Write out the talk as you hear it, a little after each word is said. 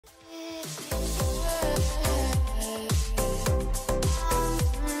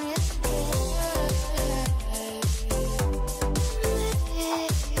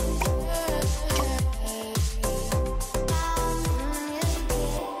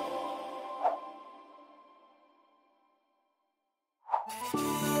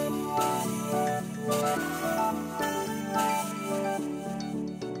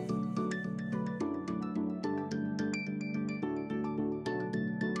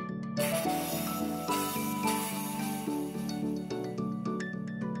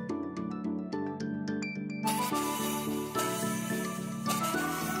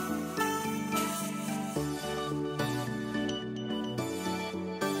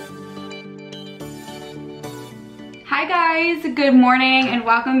Hi guys, good morning and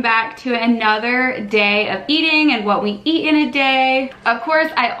welcome back to another day of eating and what we eat in a day. Of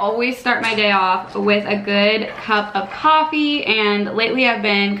course, I always start my day off with a good cup of coffee, and lately I've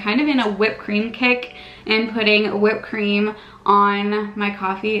been kind of in a whipped cream kick and putting whipped cream on my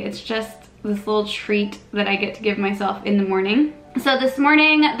coffee. It's just this little treat that I get to give myself in the morning. So this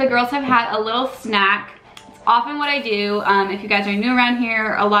morning the girls have had a little snack. Often what I do, if you guys are new around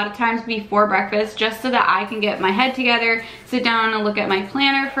here, a lot of times before breakfast, just so that I can get my head together, sit down and look at my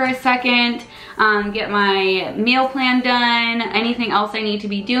planner for a second, get my meal plan done, anything else I need to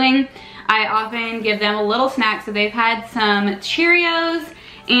be doing, I often give them a little snack. So they've had some Cheerios,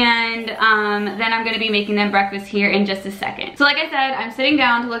 and then I'm gonna be making them breakfast here in just a second. So like I said, I'm sitting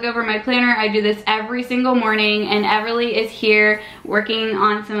down to look over my planner. I do this every single morning, and Everly is here working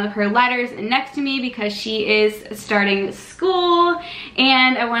on some of her letters next to me because she is starting school.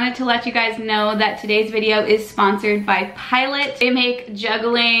 And I wanted to let you guys know that today's video is sponsored by Pilot. They make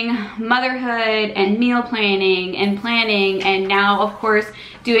juggling motherhood and meal planning and now of course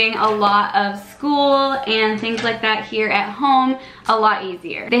doing a lot of school and things like that here at home a lot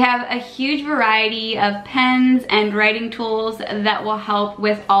easier. They have a huge variety of pens and writing tools that will help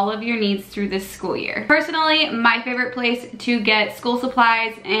with all of your needs through this school year. Personally, my favorite place to get school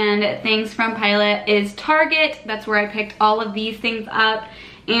supplies and things from Pilot is Target. That's where I picked all of these things up,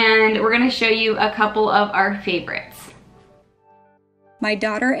 and we're gonna show you a couple of our favorites. My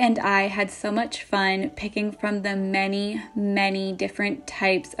daughter and I had so much fun picking from the many different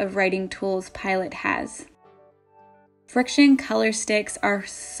types of writing tools Pilot has. Friction color sticks are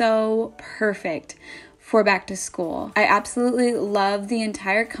so perfect for back to school. I absolutely love the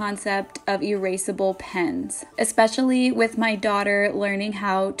entire concept of erasable pens, especially with my daughter learning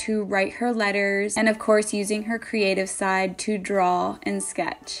how to write her letters and of course using her creative side to draw and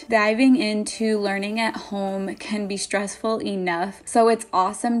sketch. Diving into learning at home can be stressful enough, so it's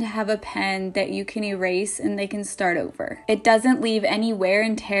awesome to have a pen that you can erase and they can start over. It doesn't leave any wear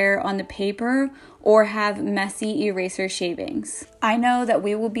and tear on the paper or have messy eraser shavings. I know that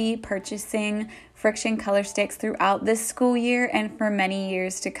we will be purchasing friction color sticks throughout this school year and for many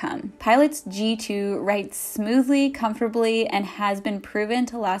years to come. Pilot's G2 writes smoothly, comfortably, and has been proven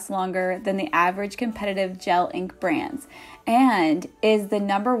to last longer than the average competitive gel ink brands, and is the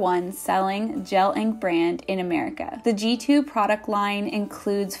 #1 selling gel ink brand in America. The G2 product line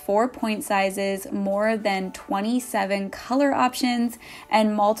includes 4 point sizes, more than 27 color options,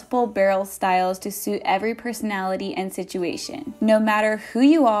 and multiple barrel styles to suit every personality and situation. No matter who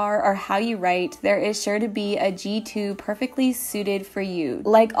you are or how you write, there is sure to be a G2 perfectly suited for you.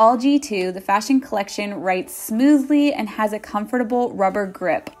 Like all G2, the fashion collection writes smoothly and has a comfortable rubber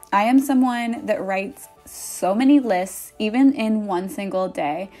grip. I am someone that writes so many lists, even in one single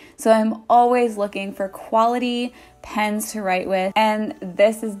day, so I'm always looking for quality pens to write with, and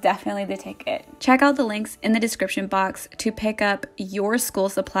this is definitely the ticket. Check out the links in the description box to pick up your school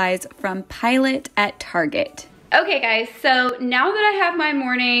supplies from Pilot at Target. Okay guys, so now that I have my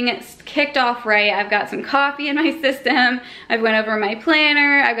morning kicked off right, I've got some coffee in my system, I've went over my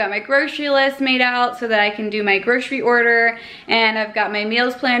planner, I've got my grocery list made out so that I can do my grocery order, and I've got my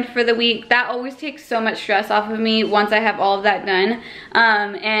meals planned for the week. That always takes so much stress off of me once I have all of that done,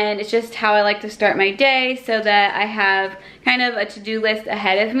 and it's just how I like to start my day so that I have kind of a to-do list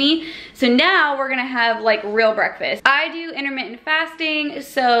ahead of me. So now we're gonna have like real breakfast. I do intermittent fasting,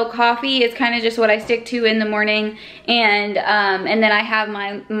 so coffee is kind of just what I stick to in the morning, and then I have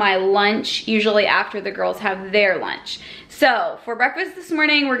my lunch usually after the girls have their lunch. So for breakfast this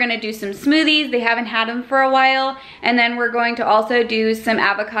morning, we're gonna do some smoothies. They haven't had them for a while. And then we're going to also do some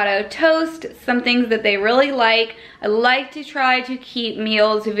avocado toast, some things that they really like. I like to try to keep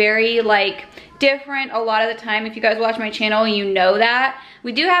meals very like different a lot of the time. If you guys watch my channel, you know that.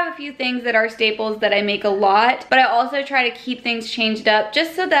 We do have a few things that are staples that I make a lot, but I also try to keep things changed up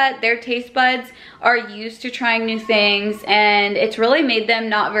just so that their taste buds are used to trying new things, and it's really made them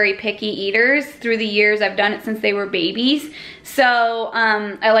not very picky eaters through the years. I've done it since they were babies, so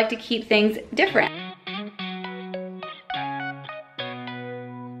I like to keep things different.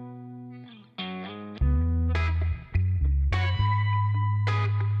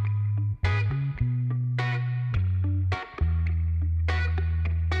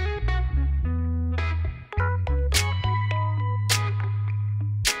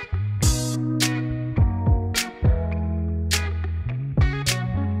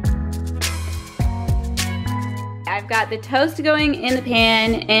 I've got the toast going in the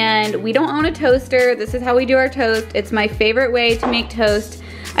pan, and we don't own a toaster. This is how we do our toast. It's my favorite way to make toast.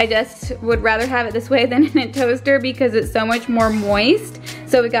 I just would rather have it this way than in a toaster because it's so much more moist.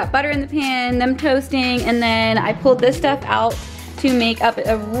 So we got butter in the pan, them toasting, and then I pulled this stuff out to make up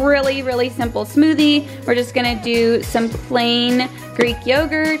a really, really simple smoothie. We're just gonna do some plain Greek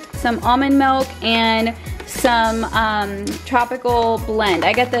yogurt, some almond milk, and some tropical blend.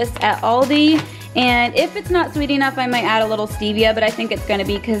 I got this at Aldi. And if it's not sweet enough, I might add a little stevia, but I think it's gonna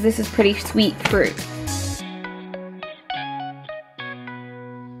be because this is pretty sweet fruit.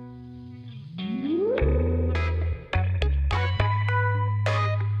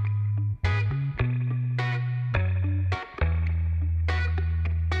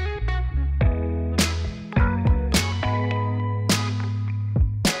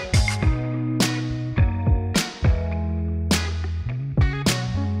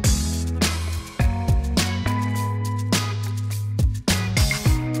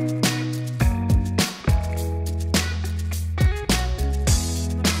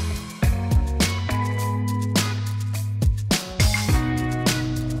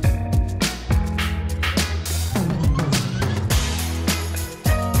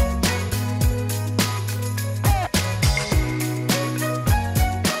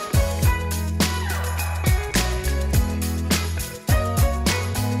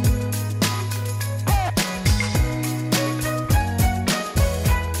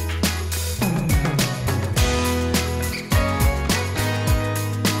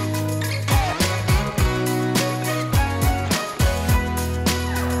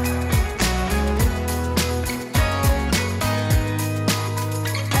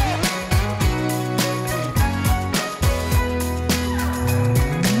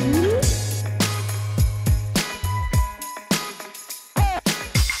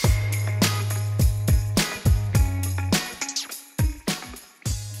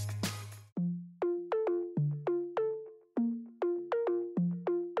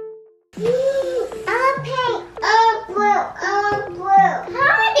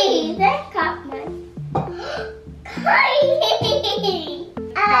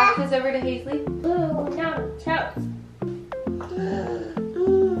 Pass this over to Hazley. Ooh, no, toast.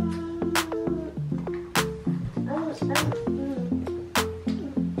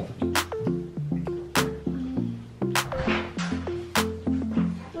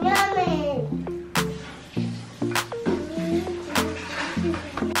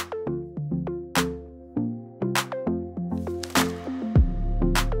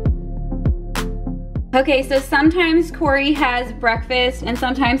 Okay, so sometimes Corey has breakfast and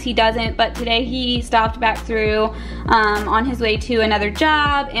sometimes he doesn't, but today he stopped back through on his way to another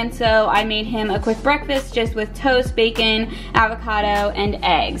job, and so I made him a quick breakfast just with toast, bacon, avocado, and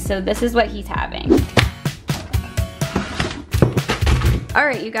eggs. So this is what he's having. All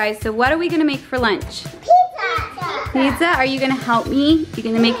right, you guys, so what are we gonna make for lunch? Pizza! Pizza? Are you gonna help me? You're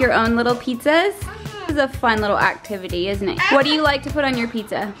gonna make your own little pizzas? This is a fun little activity, isn't it? What do you like to put on your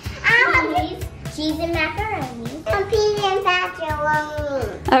pizza? Cheese and macaroni. Peas and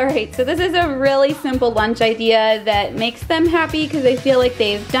macaroni. All right, so this is a really simple lunch idea that makes them happy because they feel like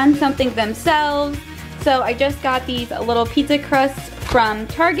they've done something themselves. So I just got these little pizza crusts from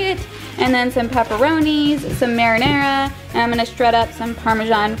Target, and then some pepperonis, some marinara, and I'm gonna shred up some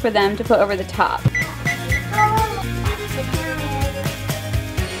Parmesan for them to put over the top.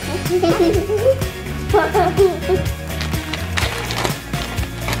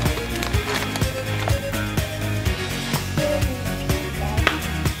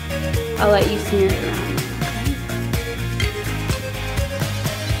 I'll let you smear it around.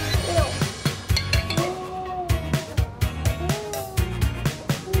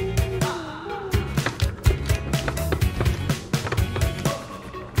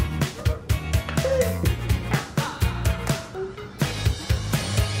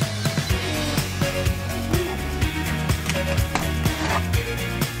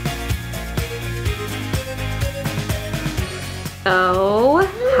 Oh,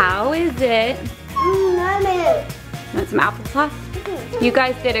 how is it? Mommy. Want some applesauce? You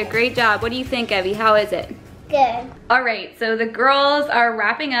guys did a great job. What do you think, Evie? How is it? Good. All right, so the girls are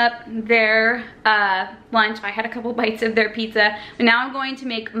wrapping up their lunch. I had a couple bites of their pizza, but now I'm going to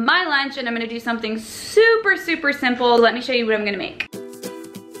make my lunch, and I'm gonna do something super, super simple. Let me show you what I'm gonna make.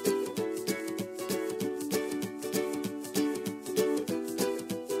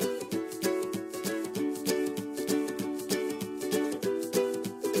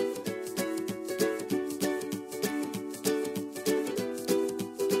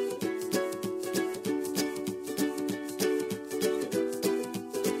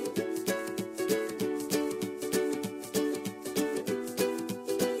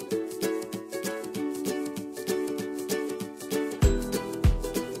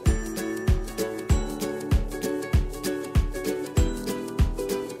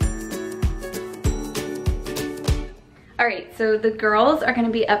 All right, so the girls are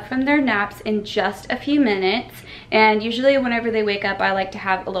gonna be up from their naps in just a few minutes, and usually whenever they wake up, I like to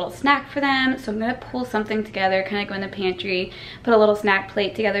have a little snack for them. So I'm gonna pull something together, kind of go in the pantry, put a little snack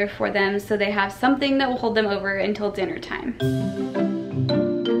plate together for them so they have something that will hold them over until dinner time.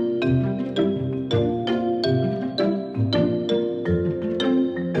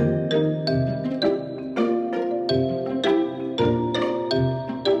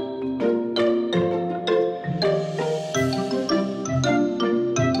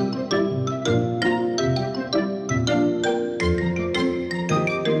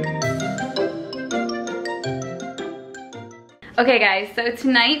 Okay guys, so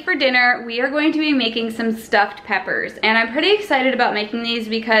tonight for dinner, we are going to be making some stuffed peppers. And I'm pretty excited about making these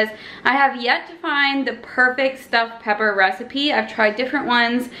because I have yet to find the perfect stuffed pepper recipe. I've tried different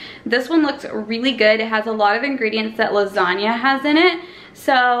ones. This one looks really good. It has a lot of ingredients that lasagna has in it.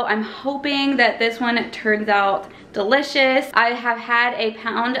 So I'm hoping that this one turns out delicious. I have had a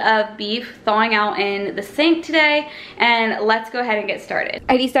pound of beef thawing out in the sink today, and let's go ahead and get started.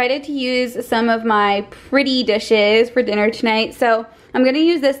 I decided to use some of my pretty dishes for dinner tonight, so I'm gonna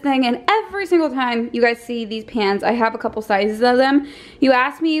use this thing, and every single time you guys see these pans, I have a couple sizes of them. You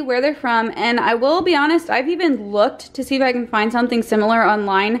ask me where they're from, and I will be honest, I've even looked to see if I can find something similar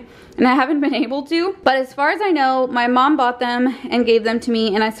online, and I haven't been able to. But as far as I know, my mom bought them and gave them to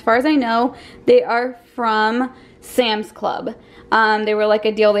me, and as far as I know, they are from Sam's Club. They were like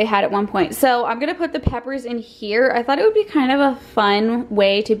a deal they had at one point. So I'm gonna put the peppers in here. I thought it would be kind of a fun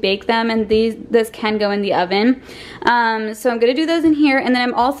way to bake them, and this can go in the oven. So I'm gonna do those in here, and then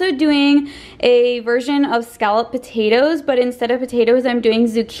I'm also doing a version of scalloped potatoes, but instead of potatoes, I'm doing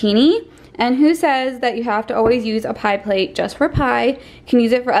zucchini. And who says that you have to always use a pie plate just for pie? You can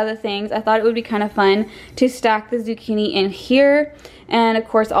use it for other things. I thought it would be kind of fun to stack the zucchini in here. And of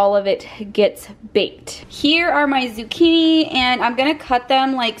course, all of it gets baked. Here are my zucchini, and I'm gonna cut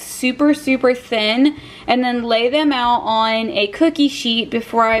them like super, super thin and then lay them out on a cookie sheet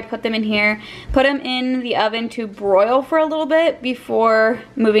before I put them in here. Put them in the oven to broil for a little bit before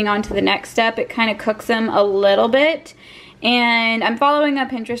moving on to the next step. It kind of cooks them a little bit. And I'm following a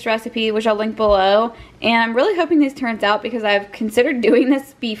Pinterest recipe, which I'll link below, and I'm really hoping this turns out because I've considered doing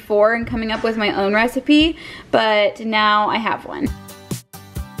this before and coming up with my own recipe, but now I have one.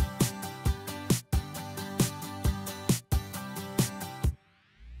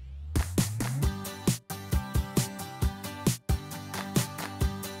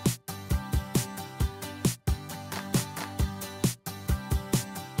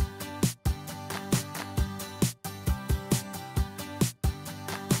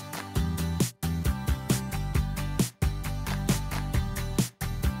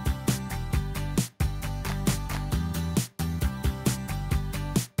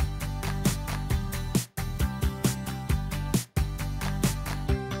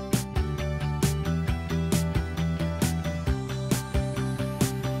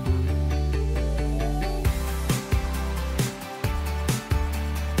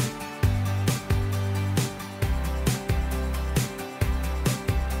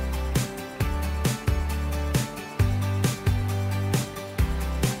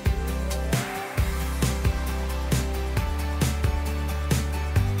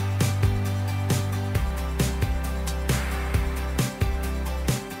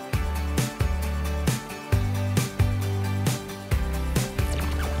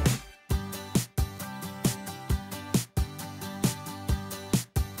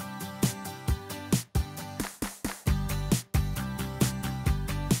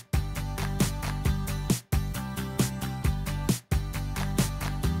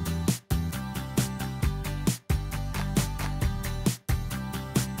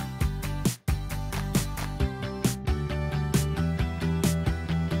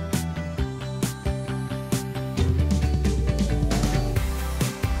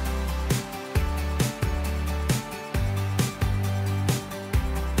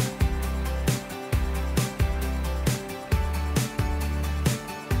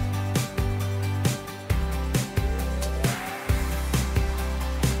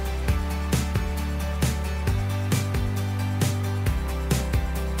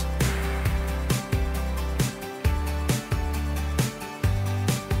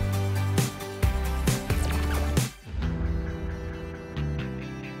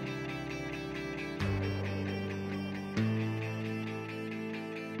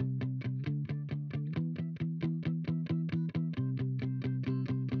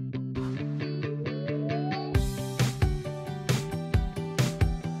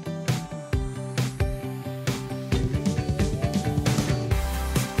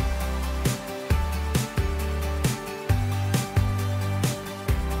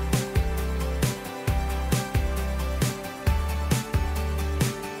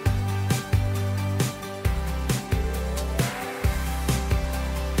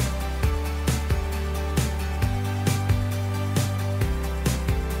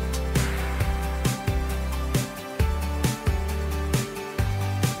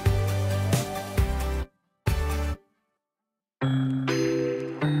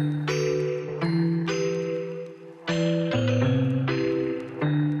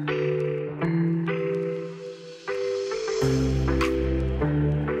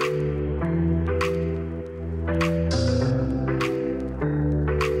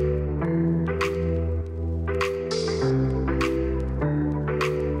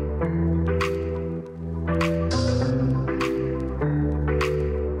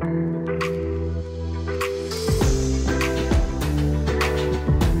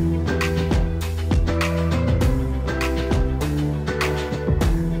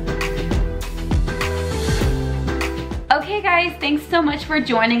 thanks so much for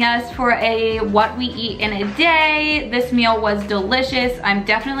joining us for a what we eat in a day. This meal was delicious. I'm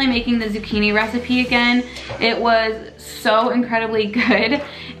definitely making the zucchini recipe again. It was so incredibly good,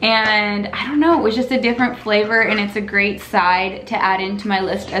 and I don't know, it was just a different flavor, and it's a great side to add into my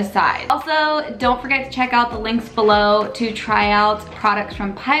list of sides. Also, don't forget to check out the links below to try out products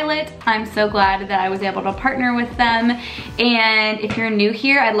from Pilot. I'm so glad that I was able to partner with them. And if you're new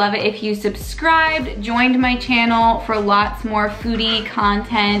here, I'd love it if you subscribed, joined my channel for lots more foodie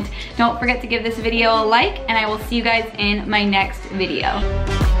content. Don't forget to give this video a like, and I will see you guys in my next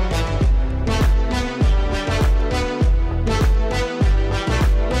video.